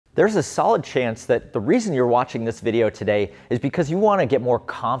There's a solid chance that the reason you're watching this video today is because you want to get more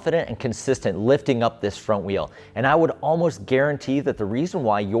confident and consistent lifting up this front wheel. And I would almost guarantee that the reason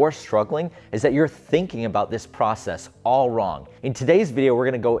why you're struggling is that you're thinking about this process all wrong. In today's video, we're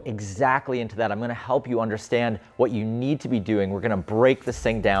going to go exactly into that. I'm going to help you understand what you need to be doing. We're going to break this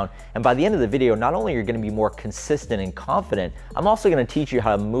thing down. And by the end of the video, not only are you going to be more consistent and confident, I'm also going to teach you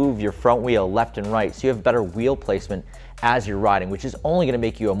how to move your front wheel left and right so you have better wheel placement as you're riding, which is only going to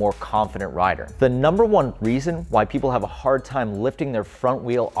make you a more confident rider. The number one reason why people have a hard time lifting their front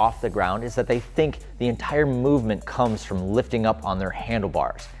wheel off the ground is that they think the entire movement comes from lifting up on their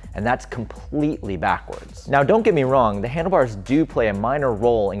handlebars. And that's completely backwards. Now, don't get me wrong, the handlebars do play a minor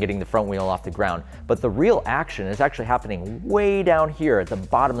role in getting the front wheel off the ground, but the real action is actually happening way down here at the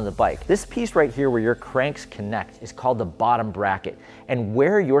bottom of the bike. This piece right here where your cranks connect is called the bottom bracket, and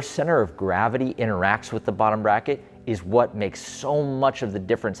where your center of gravity interacts with the bottom bracket is what makes so much of the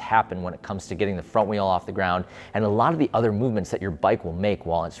difference happen when it comes to getting the front wheel off the ground and a lot of the other movements that your bike will make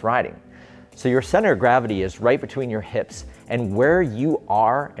while it's riding. So your center of gravity is right between your hips, and where you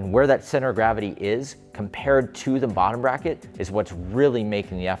are and where that center of gravity is compared to the bottom bracket is what's really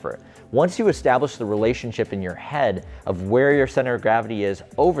making the effort. Once you establish the relationship in your head of where your center of gravity is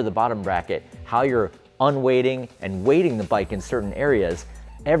over the bottom bracket, how you're unweighting and weighting the bike in certain areas,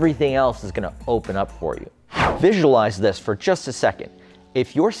 everything else is going to open up for you. Visualize this for just a second.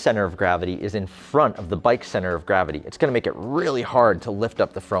 If your center of gravity is in front of the bike center of gravity, it's going to make it really hard to lift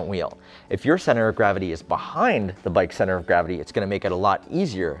up the front wheel. If your center of gravity is behind the bike center of gravity, it's going to make it a lot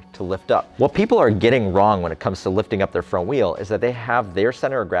easier to lift up. What people are getting wrong when it comes to lifting up their front wheel is that they have their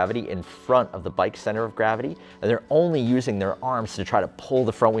center of gravity in front of the bike center of gravity, and they're only using their arms to try to pull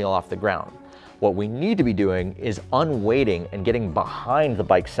the front wheel off the ground. What we need to be doing is unweighting and getting behind the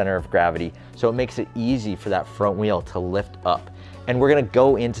bike center of gravity so it makes it easy for that front wheel to lift up. And we're gonna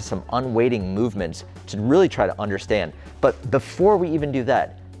go into some unweighting movements to really try to understand. But before we even do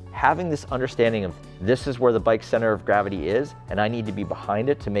that, having this understanding of this is where the bike center of gravity is and I need to be behind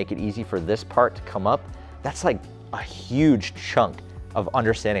it to make it easy for this part to come up, that's like a huge chunk of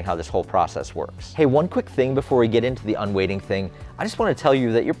understanding how this whole process works. Hey, one quick thing before we get into the unweighting thing, I just want to tell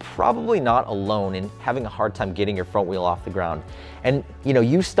you that you're probably not alone in having a hard time getting your front wheel off the ground. And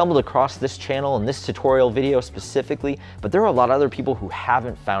you stumbled across this channel and this tutorial video specifically, but there are a lot of other people who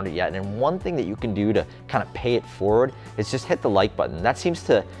haven't found it yet. And one thing that you can do to kind of pay it forward is just hit the like button. That seems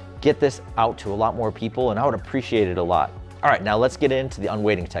to get this out to a lot more people, and I would appreciate it a lot. All right, now let's get into the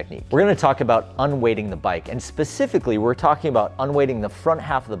unweighting technique. We're gonna talk about unweighting the bike, and specifically we're talking about unweighting the front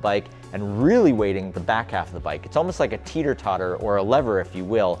half of the bike and really weighting the back half of the bike. It's almost like a teeter-totter or a lever, if you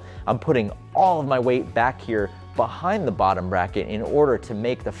will. I'm putting all of my weight back here behind the bottom bracket in order to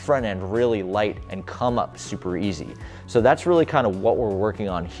make the front end really light and come up super easy. So that's really kind of what we're working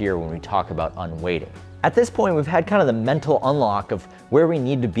on here when we talk about unweighting. At this point, we've had kind of the mental unlock of where we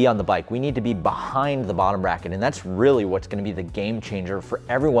need to be on the bike. We need to be behind the bottom bracket, and that's really what's going to be the game changer for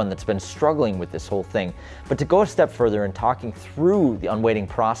everyone that's been struggling with this whole thing. But to go a step further and talking through the unweighting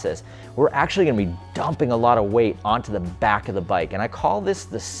process, we're actually going to be dumping a lot of weight onto the back of the bike. And I call this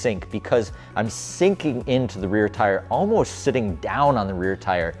the sink because I'm sinking into the rear tire, almost sitting down on the rear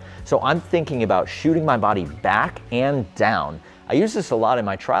tire. So I'm thinking about shooting my body back and down. I use this a lot in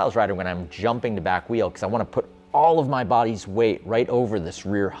my trials riding when I'm jumping to back wheel because I want to put all of my body's weight right over this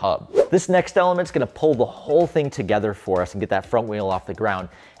rear hub. This next element's going to pull the whole thing together for us and get that front wheel off the ground.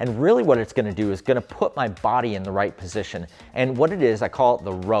 And really what it's going to do is going to put my body in the right position. And what it is, I call it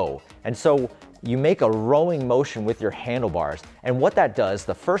the row. And so you make a rowing motion with your handlebars. And what that does,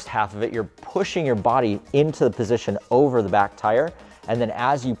 the first half of it, you're pushing your body into the position over the back tire. And then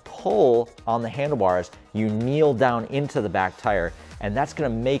as you pull on the handlebars, you kneel down into the back tire. And that's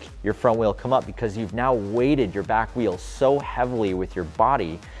gonna make your front wheel come up because you've now weighted your back wheel so heavily with your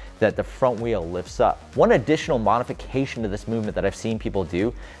body that the front wheel lifts up. One additional modification to this movement that I've seen people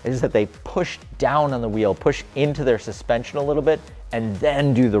do is that they push down on the wheel, push into their suspension a little bit, and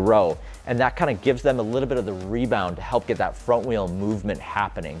then do the row. And that kind of gives them a little bit of the rebound to help get that front wheel movement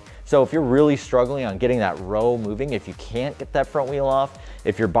happening. So if you're really struggling on getting that row moving, if you can't get that front wheel off,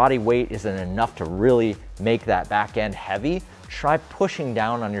 if your body weight isn't enough to really make that back end heavy, try pushing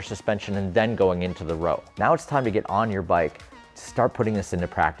down on your suspension and then going into the row. Now it's time to get on your bike, start putting this into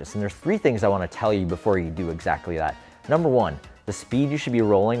practice. And there's 3 things I want to tell you before you do exactly that. Number 1, the speed you should be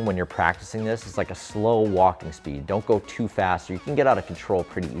rolling when you're practicing this is like a slow walking speed. Don't go too fast or you can get out of control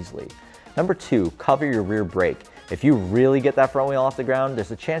pretty easily. Number 2, cover your rear brake. If you really get that front wheel off the ground,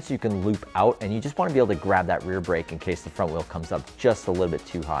 there's a chance you can loop out and you just want to be able to grab that rear brake in case the front wheel comes up just a little bit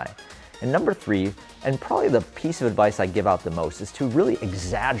too high. And number 3, and probably the piece of advice I give out the most, is to really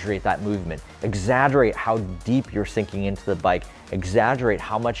exaggerate that movement. Exaggerate how deep you're sinking into the bike. Exaggerate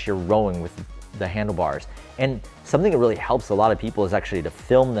how much you're rowing with the handlebars. And something that really helps a lot of people is actually to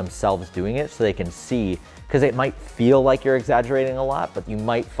film themselves doing it so they can see, because it might feel like you're exaggerating a lot, but you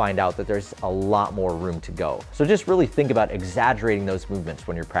might find out that there's a lot more room to go. So just really think about exaggerating those movements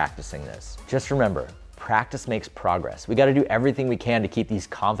when you're practicing this. Just remember, practice makes progress. We got to do everything we can to keep these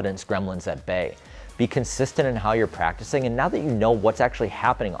confidence gremlins at bay. Be consistent in how you're practicing, and now that you know what's actually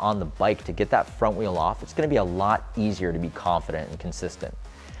happening on the bike to get that front wheel off, it's going to be a lot easier to be confident and consistent.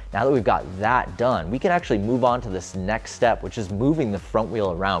 Now that we've got that done, we can actually move on to this next step, which is moving the front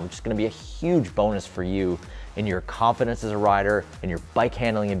wheel around, which is going to be a huge bonus for you in your confidence as a rider, in your bike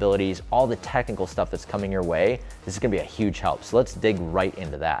handling abilities, all the technical stuff that's coming your way. This is going to be a huge help. So let's dig right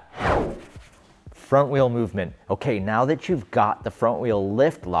into that. Front wheel movement. Okay, now that you've got the front wheel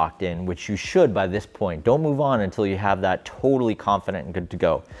lift locked in, which you should by this point, don't move on until you have that totally confident and good to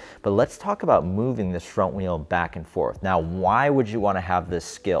go. But let's talk about moving this front wheel back and forth. Now, why would you want to have this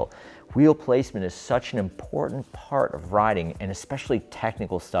skill? Wheel placement is such an important part of riding, and especially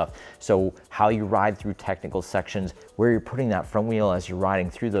technical stuff. So how you ride through technical sections, where you're putting that front wheel as you're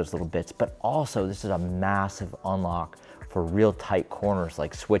riding through those little bits, but also this is a massive unlock for real tight corners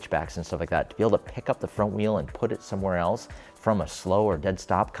like switchbacks and stuff like that. To be able to pick up the front wheel and put it somewhere else from a slow or dead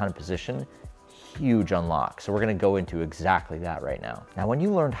stop kind of position, huge unlock. So we're gonna go into exactly that right now. Now, when you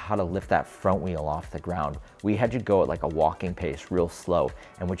learned how to lift that front wheel off the ground, we had you go at like a walking pace, real slow.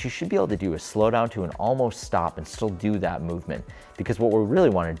 And what you should be able to do is slow down to an almost stop and still do that movement. Because what we really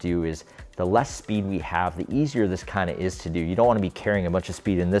wanna do is, the less speed we have, the easier this kind of is to do. You don't want to be carrying a bunch of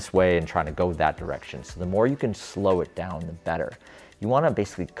speed in this way and trying to go that direction. So the more you can slow it down, the better. You want to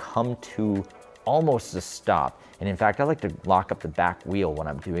basically come to almost a stop. And in fact, I like to lock up the back wheel when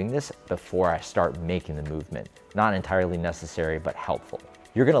I'm doing this before I start making the movement. Not entirely necessary, but helpful.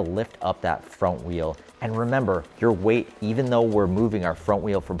 You're going to lift up that front wheel. And remember, your weight, even though we're moving our front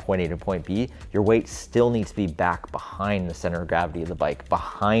wheel from point A to point B, your weight still needs to be back behind the center of gravity of the bike,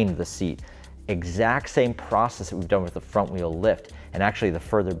 behind the seat. Exact same process that we've done with the front wheel lift. And actually, the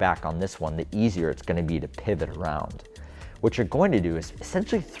further back on this one, the easier it's going to be to pivot around. What you're going to do is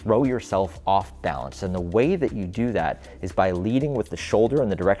essentially throw yourself off balance. And the way that you do that is by leading with the shoulder in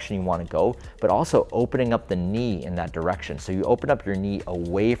the direction you want to go, but also opening up the knee in that direction. So you open up your knee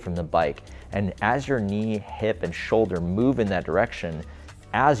away from the bike. And as your knee, hip, and shoulder move in that direction,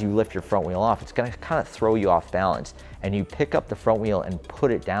 as you lift your front wheel off, it's going to kind of throw you off balance. And you pick up the front wheel and put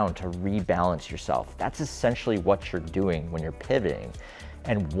it down to rebalance yourself. That's essentially what you're doing when you're pivoting.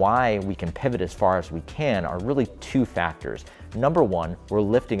 And why we can pivot as far as we can are really 2 factors. Number 1, we're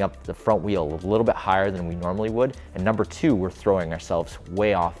lifting up the front wheel a little bit higher than we normally would. And number 2, we're throwing ourselves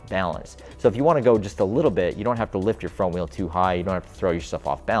way off balance. So if you want to go just a little bit, you don't have to lift your front wheel too high. You don't have to throw yourself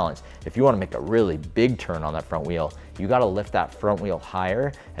off balance. If you want to make a really big turn on that front wheel, you got to lift that front wheel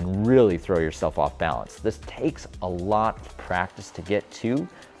higher and really throw yourself off balance. This takes a lot of practice to get to,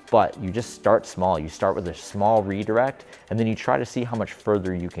 but you just start small. You start with a small redirect, and then you try to see how much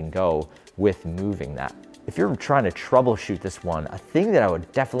further you can go with moving that. If you're trying to troubleshoot this one, a thing that I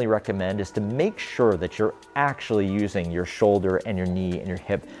would definitely recommend is to make sure that you're actually using your shoulder and your knee and your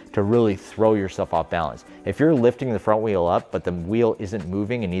hip to really throw yourself off balance. If you're lifting the front wheel up, but the wheel isn't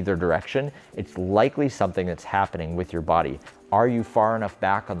moving in either direction, it's likely something that's happening with your body. Are you far enough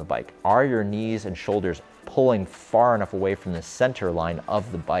back on the bike? Are your knees and shoulders pulling far enough away from the center line of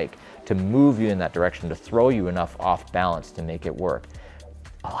the bike to move you in that direction, to throw you enough off balance to make it work?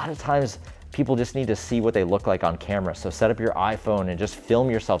 A lot of times people just need to see what they look like on camera. So set up your iPhone and just film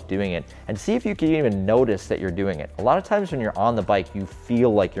yourself doing it and see if you can even notice that you're doing it. A lot of times when you're on the bike, you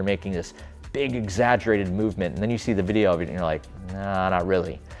feel like you're making this big exaggerated movement, and then you see the video of it and you're like, nah, not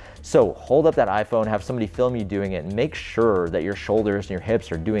really. So hold up that iPhone, have somebody film you doing it, and make sure that your shoulders and your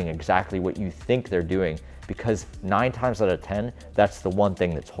hips are doing exactly what you think they're doing, because 9 times out of 10, that's the one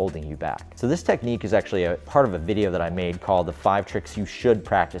thing that's holding you back. So this technique is actually a part of a video that I made called the 5 tricks you should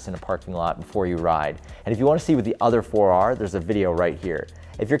practice in a parking lot before you ride. And if you want to see what the other 4 are, there's a video right here.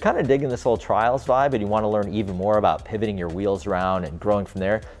 If you're kind of digging this whole trials vibe and you want to learn even more about pivoting your wheels around and growing from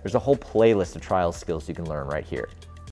there, there's a whole playlist of trials skills you can learn right here.